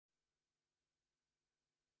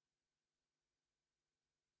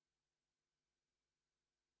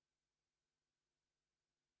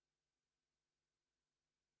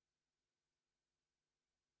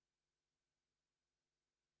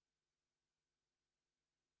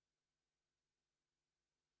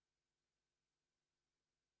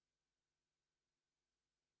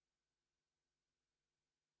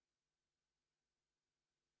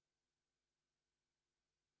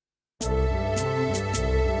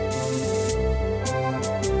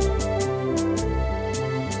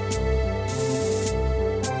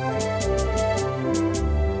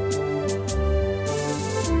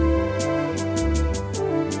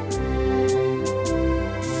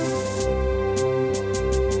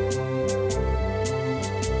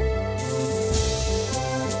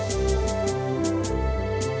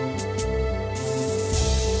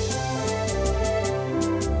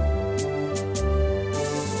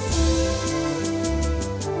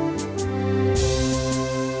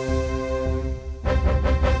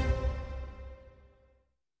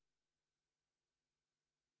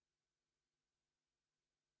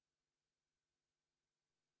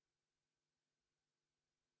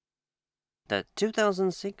The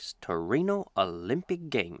 2006 Torino Olympic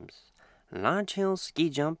Games Large Hill Ski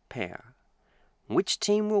Jump Pair. Which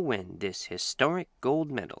team will win this historic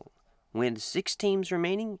gold medal? With 6 teams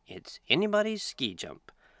remaining, it's anybody's ski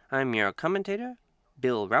jump. I'm your commentator,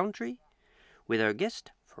 Bill Roundtree, with our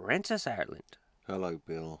guest, Francis Ireland. Hello,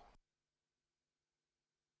 Bill.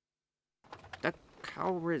 The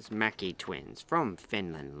Kaurismäki twins from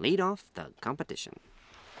Finland lead off the competition.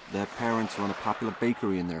 Their parents run a popular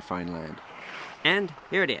bakery in their fine land. And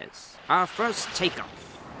here it is, our first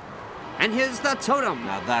takeoff. And here's the totem.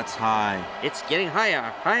 Now that's high. It's getting higher,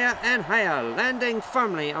 higher and higher, landing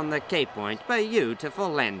firmly on the K point. Beautiful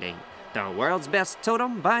landing. The world's best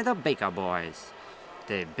totem by the Baker Boys.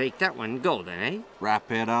 They baked that one golden, eh?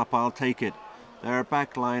 Wrap it up, I'll take it. Their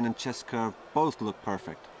back line and chest curve both look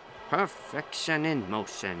perfect. Perfection in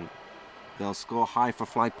motion. They'll score high for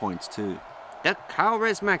flight points, too. The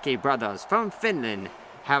Kaurismäki brothers from Finland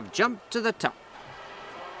have jumped to the top.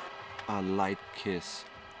 A light kiss.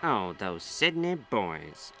 Oh, those Sydney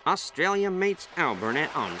boys. Australia mates Albert and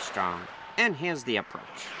Armstrong. And here's the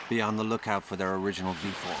approach. Be on the lookout for their original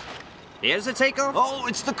V-form. Here's the takeoff. Oh,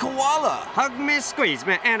 it's the koala! Hug me, squeeze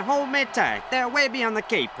me, and hold me tight. They're way beyond the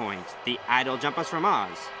K point. The idol jumpers from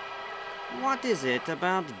Oz. What is it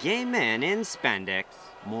about gay men in spandex?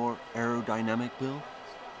 More aerodynamic, Bill?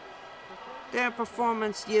 Their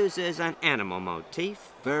performance uses an animal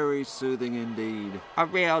motif. Very soothing indeed. A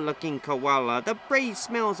real-looking koala. The breeze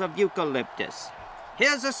smells of eucalyptus.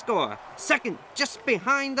 Here's the score. Second, just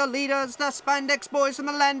behind the leaders, the spandex boys from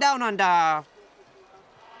the land down under.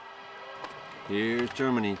 Here's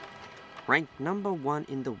Germany. Ranked number 1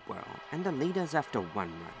 in the world, and the leaders after 1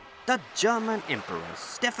 run. The German emperors,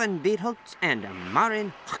 Stefan Wietholz and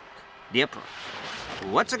Marin Huck. The approach.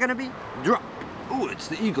 What's it gonna be? Drop. Oh, it's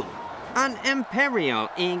the eagle. An imperial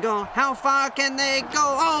eagle. How far can they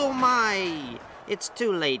go? Oh my! It's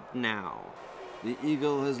too late now. The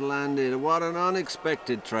eagle has landed. What an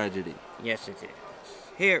unexpected tragedy. Yes, it is.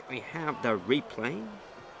 Here we have the replay.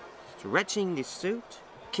 Stretching the suit,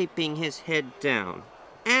 keeping his head down.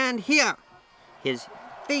 And here, his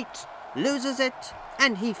feet loses it,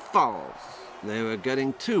 and he falls. They were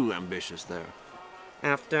getting too ambitious there.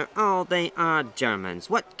 After all, they are Germans.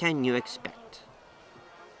 What can you expect?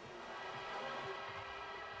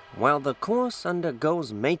 While the course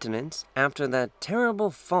undergoes maintenance after that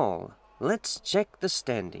terrible fall, let's check the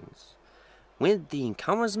standings. With the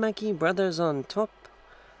Kaurismäki brothers on top,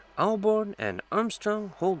 Alborn and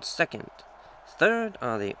Armstrong hold second. Third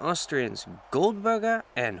are the Austrians Goldberger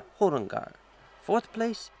and Hodengar. Fourth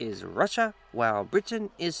place is Russia, while Britain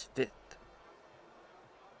is fifth.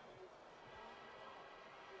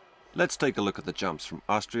 Let's take a look at the jumps from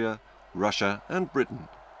Austria, Russia, and Britain.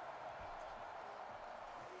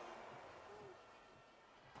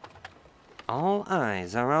 All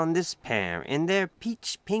eyes are on this pair in their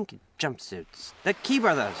peach-pink jumpsuits. The Key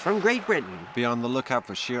brothers from Great Britain. Be on the lookout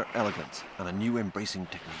for sheer elegance and a new embracing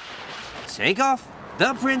technique. Take off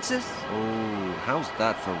the princess. Oh, how's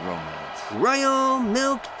that for romance? Royal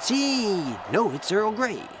milk tea. No, it's Earl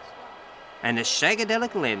Grey. And a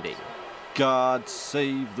shagadelic landing. God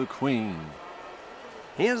save the Queen.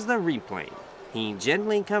 Here's the replay. He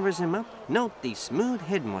gently covers him up. Note the smooth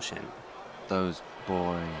head motion. Those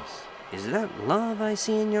boys. Is that love I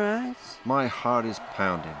see in your eyes? My heart is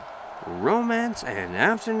pounding. Romance and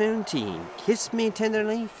afternoon tea. Kiss me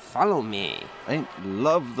tenderly, follow me. Ain't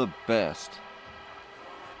love the best?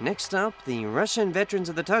 Next up, the Russian veterans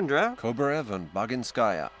of the tundra. Kobarev and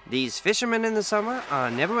Baginskaya. These fishermen in the summer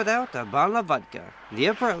are never without a bottle of vodka. The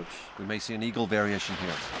approach. We may see an eagle variation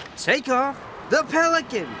here. Take off the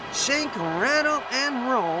pelican. Shake, rattle,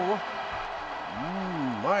 and roll.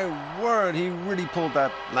 My word, he really pulled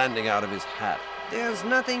that landing out of his hat. There's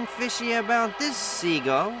nothing fishy about this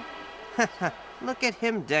seagull. Look at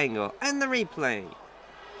him dangle, and the replay.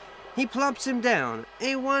 He plops him down,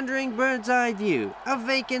 a wandering bird's eye view, a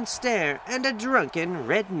vacant stare, and a drunken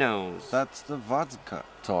red nose. That's the vodka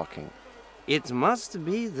talking. It must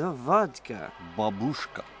be the vodka.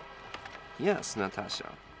 Babushka. Yes,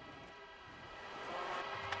 Natasha.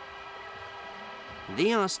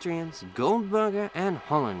 The Austrians, Goldberger and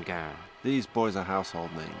Hollengar. These boys are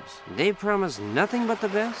household names. They promise nothing but the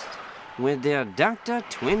best with their Dr.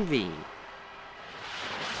 Twin V.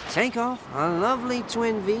 Take off, a lovely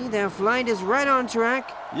Twin V. Their flight is right on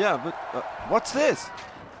track. Yeah, but what's this?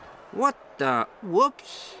 What the?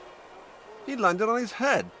 Whoops. He landed on his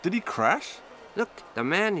head. Did he crash? Look, the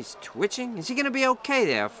man is twitching. Is he going to be okay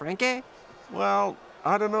there, Frankie? Well,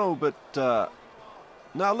 I don't know, but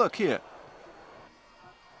now look here.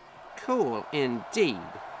 Cool indeed.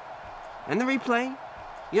 And the replay?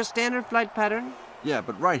 Your standard flight pattern? Yeah,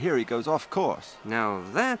 but right here he goes off course. Now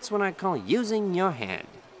that's what I call using your head.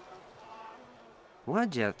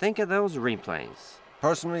 What'd you think of those replays?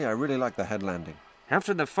 Personally, I really like the head landing.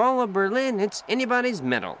 After the fall of Berlin, it's anybody's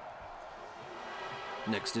medal.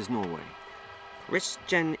 Next is Norway.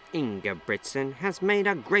 Christian Ingebrigtsen has made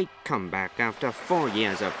a great comeback after 4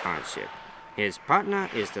 years of hardship. His partner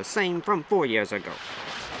is the same from 4 years ago.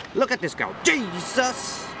 Look at this go.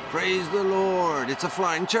 Jesus! Praise the Lord, it's a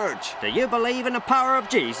flying church. Do you believe in the power of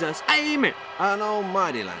Jesus? Amen! An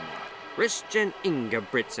almighty landing. Christian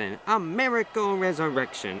Ingebrigtsen, a miracle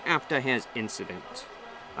resurrection after his incident.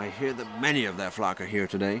 I hear that many of their flock are here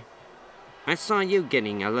today. I saw you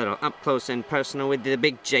getting a little up close and personal with the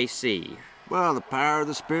big JC. Well, the power of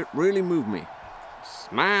the Spirit really moved me.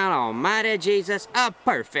 Smile, almighty Jesus, a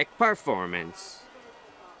perfect performance.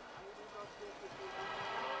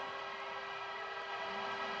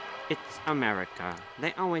 It's America.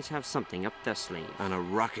 They always have something up their sleeve. And a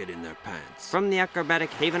rocket in their pants. From the acrobatic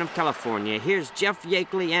haven of California, here's Jeff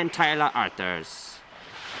Yakeley and Tyler Arthurs.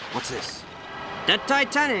 What's this? The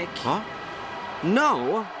Titanic. Huh?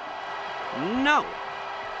 No. No.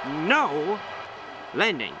 No.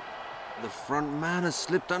 Landing. The front man has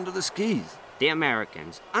slipped under the skis. The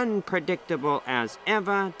Americans, unpredictable as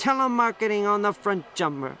ever, telemarketing on the front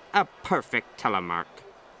jumper, a perfect telemark.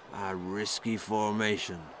 A risky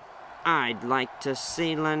formation. I'd like to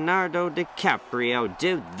see Leonardo DiCaprio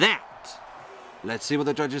do that. Let's see what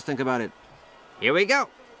the judges think about it. Here we go.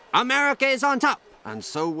 America is on top. And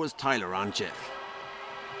so was Tyler on Jeff.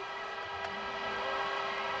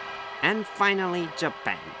 And finally,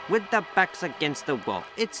 Japan. With the backs against the wall,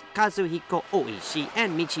 it's Kazuhiko Oishi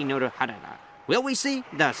and Michinori Harada. Will we see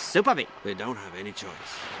the Super V? They don't have any choice.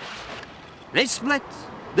 They split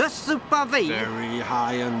the Super V. Very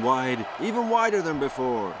high and wide, even wider than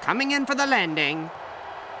before. Coming in for the landing.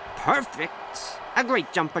 Perfect. A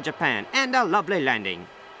great jump for Japan and a lovely landing.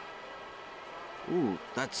 Ooh,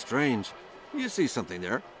 that's strange. You see something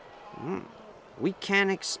there? We can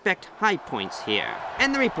expect high points here.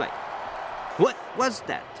 And the replay. What was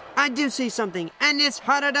that? I do see something, and it's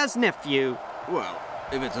Harada's nephew. Well,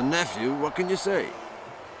 if it's a nephew, what can you say?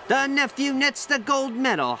 The nephew nets the gold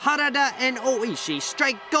medal. Harada and Oishi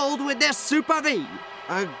strike gold with their Super V.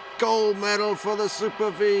 A gold medal for the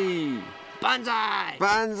Super V. Banzai!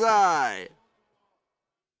 Banzai!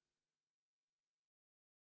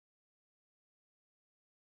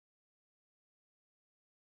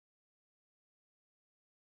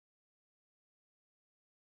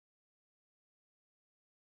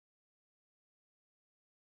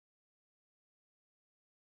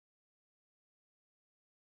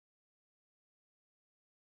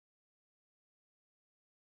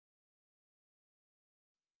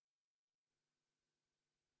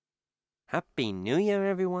 Happy New Year,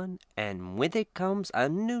 everyone, and with it comes a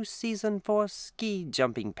new season for ski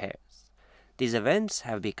jumping pairs. These events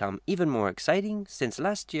have become even more exciting since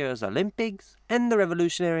last year's Olympics and the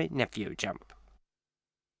revolutionary nephew jump.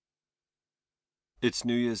 It's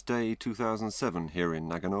New Year's Day 2007 here in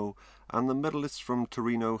Nagano, and the medalists from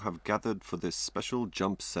Torino have gathered for this special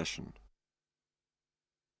jump session.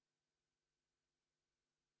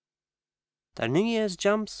 The New Year's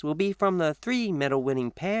jumps will be from the 3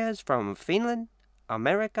 medal-winning pairs from Finland,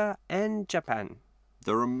 America, and Japan.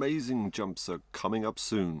 Their amazing jumps are coming up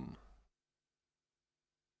soon.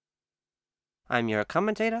 I'm your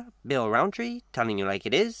commentator, Bill Roundtree, telling you like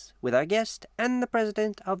it is, with our guest and the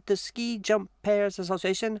president of the Ski Jump Pairs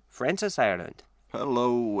Association, Francis Ireland.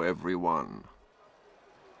 Hello, everyone.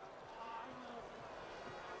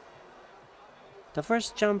 The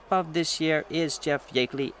first jump of this year is Jeff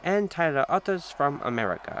Yakeley and Tyler Arthurs from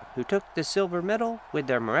America, who took the silver medal with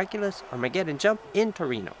their miraculous Armageddon jump in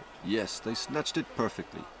Torino. Yes, they snatched it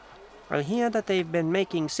perfectly. I hear that they've been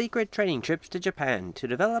making secret training trips to Japan to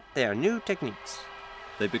develop their new techniques.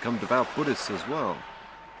 They become devout Buddhists as well.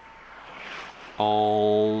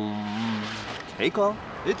 Take off.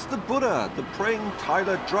 It's the Buddha. The praying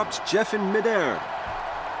Tyler drops Jeff in midair.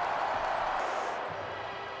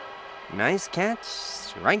 Nice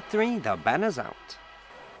catch. Rank 3, the banner's out.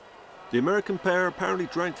 The American pair apparently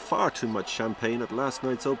drank far too much champagne at last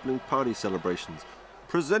night's opening party celebrations,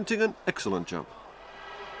 presenting an excellent jump.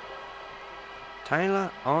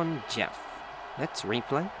 Tyler on Jeff. Let's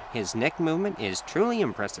replay. His neck movement is truly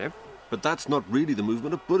impressive. But that's not really the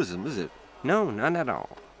movement of Buddhism, is it? No, none at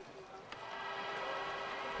all.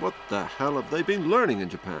 What the hell have they been learning in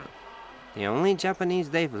Japan? The only Japanese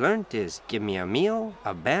they've learnt is give me a meal,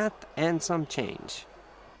 a bath, and some change.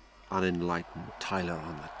 Unenlightened Tyler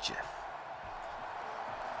on the Jeff.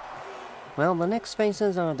 Well, the next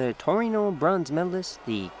faces are the Torino bronze medalists,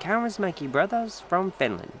 the Kaurismäki brothers from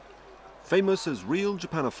Finland. Famous as real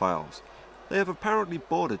Japanophiles, they have apparently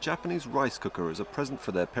bought a Japanese rice cooker as a present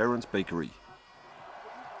for their parents' bakery.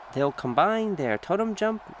 They'll combine their totem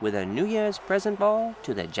jump with a New Year's present ball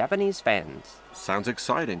to the Japanese fans. Sounds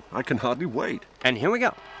exciting. I can hardly wait. And here we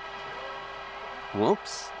go.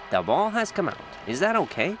 Whoops, the ball has come out. Is that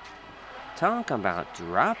okay? Talk about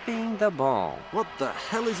dropping the ball. What the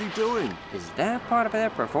hell is he doing? Is that part of their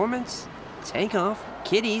performance? Take off.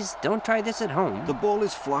 Kiddies, don't try this at home. The ball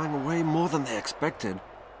is flying away more than they expected.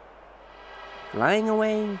 Flying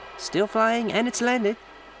away, still flying, and it's landed.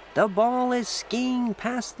 The ball is skiing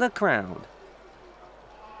past the crowd.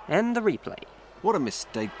 And the replay. What a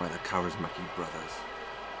mistake by the Kaurismäki brothers.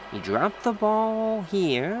 He dropped the ball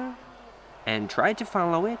here and tried to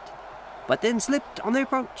follow it, but then slipped on the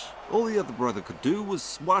approach. All the other brother could do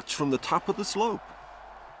was watch from the top of the slope.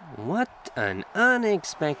 What an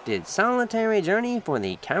unexpected solitary journey for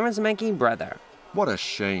the Kaurismäki brother. What a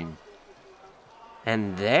shame.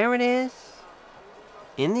 And there it is,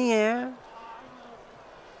 in the air.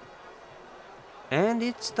 And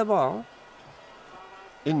it's the ball.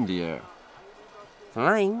 In the air.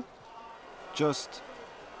 Flying. Just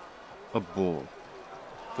a ball.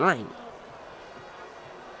 Flying.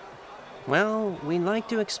 Well, we'd like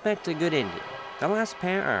to expect a good ending. The last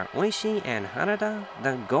pair are Oishi and Harada,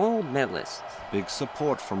 the gold medalists. Big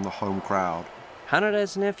support from the home crowd.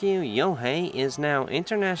 Harada's nephew, Yohei, is now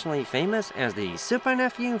internationally famous as the super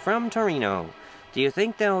nephew from Torino. Do you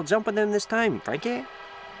think they'll jump with him this time, Frankie?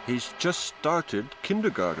 He's just started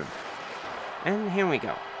kindergarten. And here we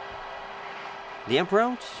go. The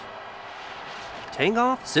approach.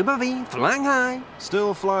 Takeoff, Super V, flying high.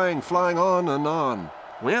 Still flying, flying on and on.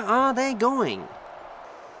 Where are they going?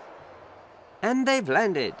 And they've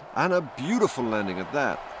landed. And a beautiful landing at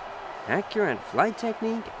that. Accurate flight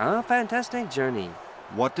technique, a fantastic journey.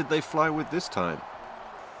 What did they fly with this time?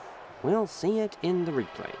 We'll see it in the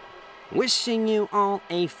replay. Wishing you all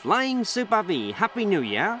a flying Super V Happy New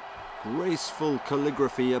Year. Graceful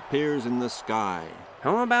calligraphy appears in the sky.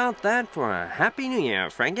 How about that for a Happy New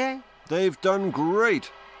Year, Frankie? They've done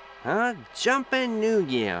great. A jumpin' New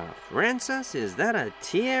Year. Francis, is that a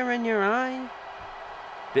tear in your eye?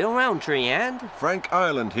 Bill Roundtree and Frank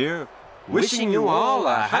Ireland here. Wishing you all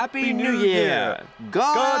a Happy New Year.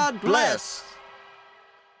 God bless.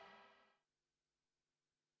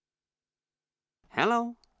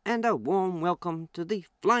 Hello, and a warm welcome to the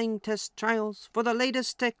flying test trials for the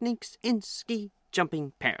latest techniques in ski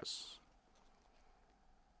jumping pairs.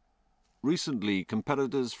 Recently,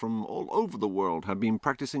 competitors from all over the world have been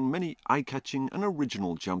practicing many eye-catching and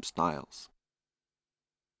original jump styles.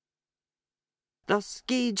 The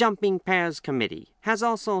Ski Jumping Pairs Committee has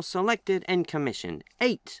also selected and commissioned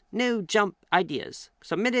 8 new jump ideas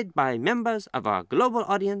submitted by members of our global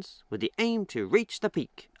audience with the aim to reach the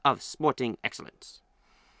peak of sporting excellence.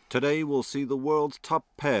 Today we'll see the world's top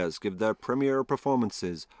pairs give their premiere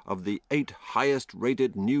performances of the 8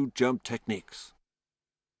 highest-rated new jump techniques.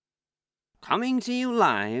 Coming to you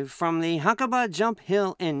live from the Hakuba Jump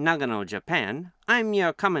Hill in Nagano, Japan, I'm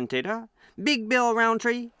your commentator, Big Bill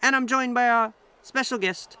Roundtree, and I'm joined by our special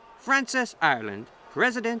guest, Francis Ireland,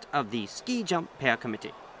 President of the Ski Jump Pair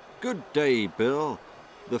Committee. Good day, Bill.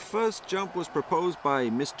 The first jump was proposed by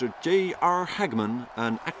Mr. J.R. Hagman,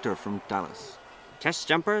 an actor from Dallas. Test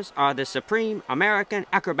jumpers are the supreme American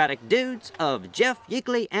acrobatic dudes of Jeff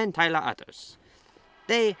Yeakley and Tyler Otters.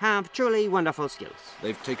 They have truly wonderful skills.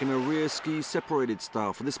 They've taken a rear ski separated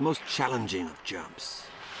style for this most challenging of jumps.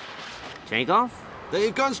 Take off.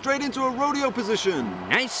 They've gone straight into a rodeo position.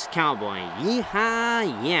 Nice cowboy.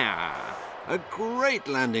 Yeehaw, yeah. A great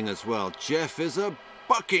landing as well. Jeff is a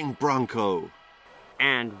bucking bronco.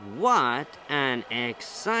 And what an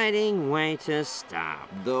exciting way to stop.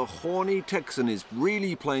 The horny Texan is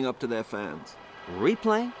really playing up to their fans.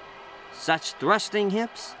 Replay? Such thrusting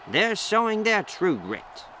hips, they're showing their true grit.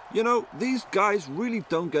 You know, these guys really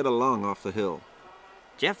don't get along off the hill.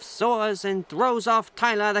 Jeff soars and throws off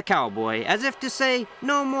Tyler the cowboy, as if to say,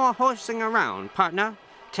 no more horsing around, partner.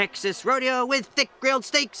 Texas rodeo with thick grilled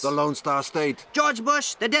steaks. The Lone Star State. George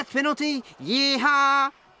Bush, the death penalty.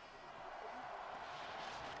 Yeehaw!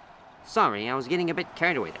 Sorry, I was getting a bit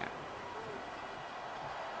carried away there.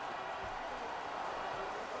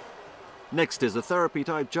 Next is a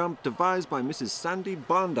therapy-type jump devised by Mrs. Sandy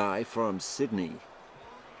Bondi from Sydney.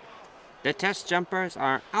 The test jumpers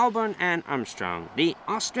are Alburn and Armstrong, the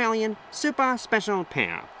Australian super special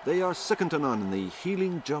pair. They are second to none in the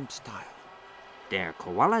healing jump style. Their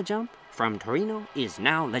koala jump from Torino is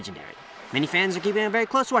now legendary. Many fans are keeping a very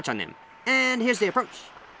close watch on them. And here's the approach.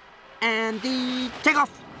 And the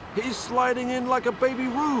takeoff. He's sliding in like a baby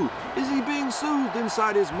Roo. Is he being soothed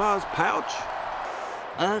inside his ma's pouch?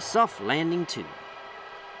 A soft landing too.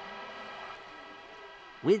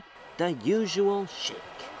 With the usual shake.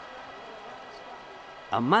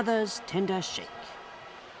 A mother's tender shake.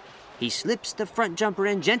 He slips the front jumper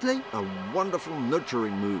in gently. A wonderful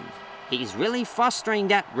nurturing move. He's really fostering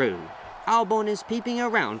that Roo. Albon is peeping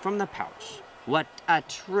around from the pouch. What a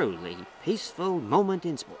truly peaceful moment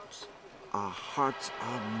in sports. Our hearts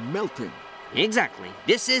are melting. Exactly.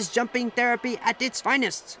 This is jumping therapy at its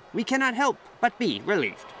finest. We cannot help but be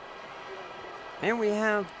relieved. Here we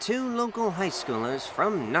have two local high schoolers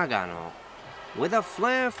from Nagano. With a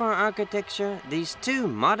flair for architecture, these two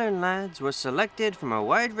modern lads were selected from a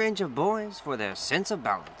wide range of boys for their sense of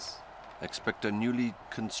balance. Expect a newly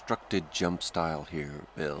constructed jump style here,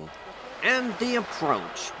 Bill. And the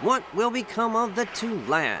approach. What will become of the two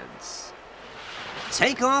lads?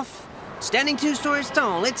 Takeoff. Standing 2 stories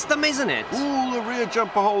tall, it's the maisonette. Ooh, the rear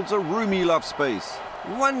jumper holds a roomy love space.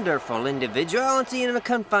 Wonderful individuality in a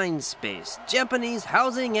confined space. Japanese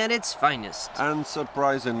housing at its finest. And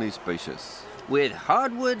surprisingly spacious. With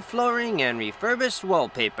hardwood flooring and refurbished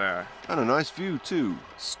wallpaper. And a nice view, too.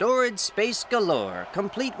 Storage space galore,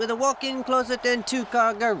 complete with a walk-in closet and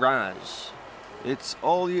 2-car garage. It's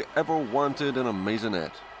all you ever wanted in a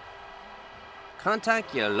maisonette.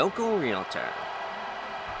 Contact your local realtor.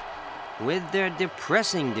 With their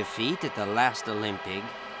depressing defeat at the last Olympic,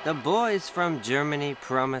 the boys from Germany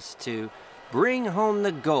promised to bring home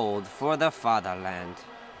the gold for the fatherland.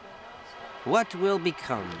 What will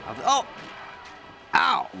become of... Oh!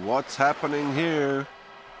 Ow! What's happening here?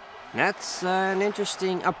 That's an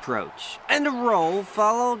interesting approach. And a roll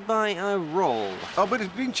followed by a roll. Oh, but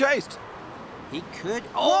it's being chased. He could...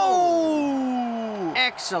 Oh! Whoa!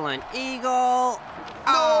 Excellent eagle.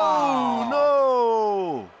 No!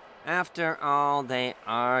 No! After all, they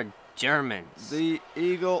are Germans. The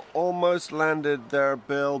eagle almost landed there,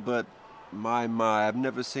 Bill, but my, I've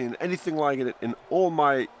never seen anything like it in all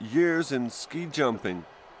my years in ski jumping.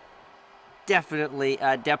 Definitely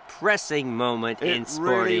a depressing moment in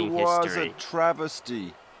sporting history. It really was history. a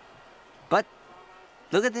travesty. But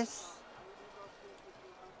look at this.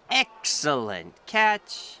 Excellent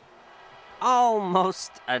catch.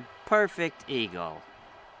 Almost a perfect eagle.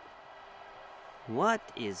 What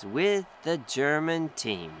is with the German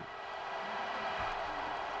team?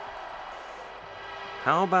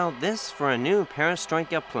 How about this for a new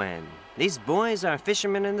perestroika plan? These boys are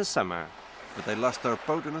fishermen in the summer. But they lost their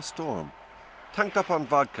boat in a storm. Tanked up on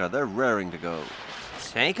vodka, they're raring to go.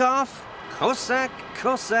 Take off. Cossack,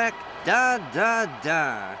 Cossack, da da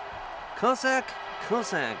da. Cossack,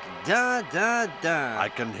 Cossack, da da da. I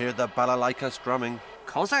can hear the balalaika strumming.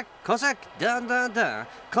 Cossack, Cossack, da da da.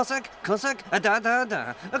 Cossack, Cossack, da da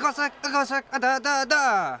da. A Cossack, da da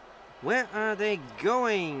da. Where are they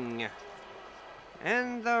going?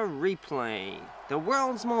 And the replay. The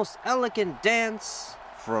world's most elegant dance.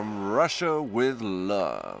 From Russia with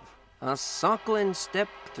love. A Soklin step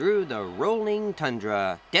through the rolling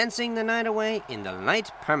tundra, dancing the night away in the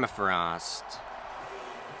light permafrost.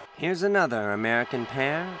 Here's another American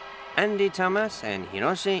pair, Andy Thomas and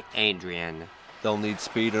Hiroshi Adrian. They'll need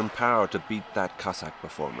speed and power to beat that Cossack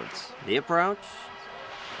performance. The approach.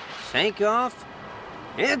 Take off.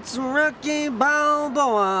 It's Rocky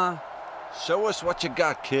Balboa. Show us what you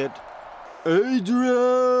got, kid.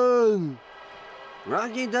 Adrian!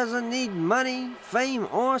 Rocky doesn't need money, fame,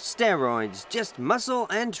 or steroids, just muscle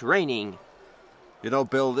and training. You know,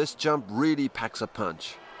 Bill, this jump really packs a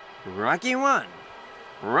punch. Rocky 1.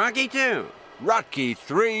 Rocky 2. Rocky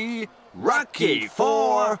 3. Rocky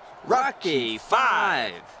 4. Rocky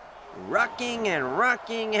 5. Rocking and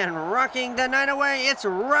rocking and rocking the night away, it's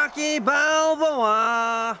Rocky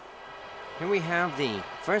Balboa. Here we have the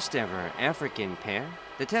first ever African pair.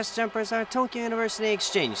 The test jumpers are Tokyo University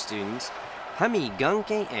exchange students, Hami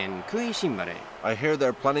Ganke and Kui Shimbare. I hear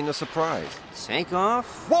they're planning a surprise. Take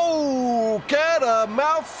off. Whoa! Get a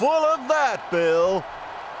mouthful of that, Bill!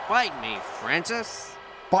 Bite me, Francis.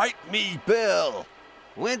 Bite me, Bill!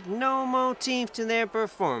 With no motif to their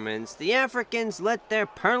performance, the Africans let their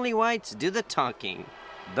pearly whites do the talking.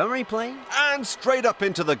 The replay. And straight up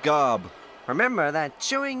into the gob. Remember that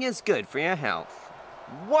chewing is good for your health.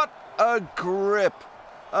 What a grip!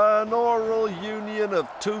 An oral union of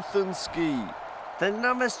tooth and ski. The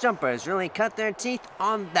novice jumpers really cut their teeth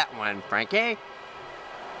on that one, Frankie.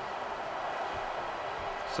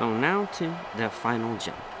 So now to the final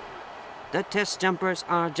jump. The test jumpers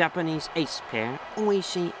are Japanese ace pair,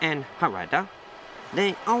 Oishi and Harada.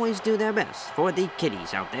 They always do their best for the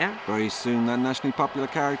kiddies out there. Very soon that nationally popular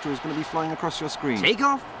character is going to be flying across your screen. Take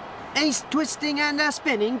off. A twisting and a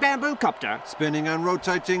spinning bamboo copter. Spinning and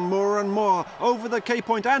rotating more and more over the K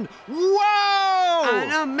point and whoa!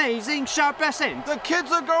 An amazing sharp ascent. The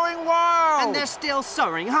kids are going wild! And they're still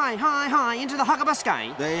soaring high, high, high into the Huckabee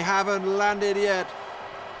sky. They haven't landed yet.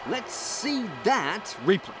 Let's see that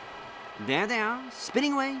replay. There they are,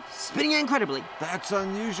 spinning away, spinning incredibly. That's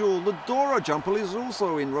unusual. The Dora jumper is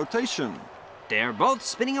also in rotation. They're both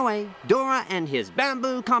spinning away, Dora and his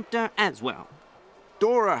bamboo copter as well.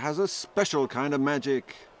 Dora has a special kind of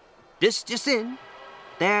magic. This just in,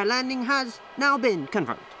 their landing has now been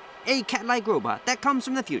confirmed. A cat-like robot that comes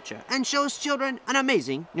from the future and shows children an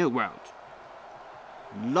amazing new world.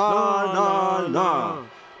 La la la,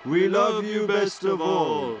 we love you best of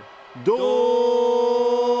all.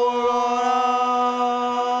 Dora!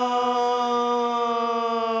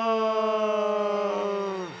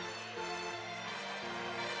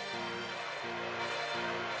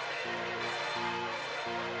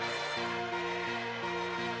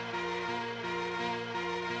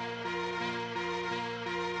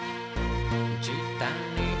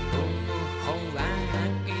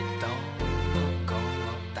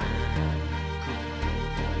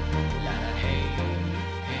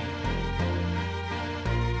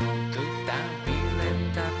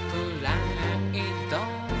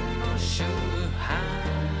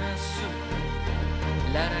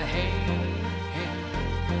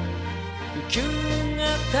 Q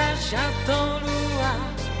型シャトル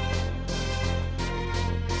は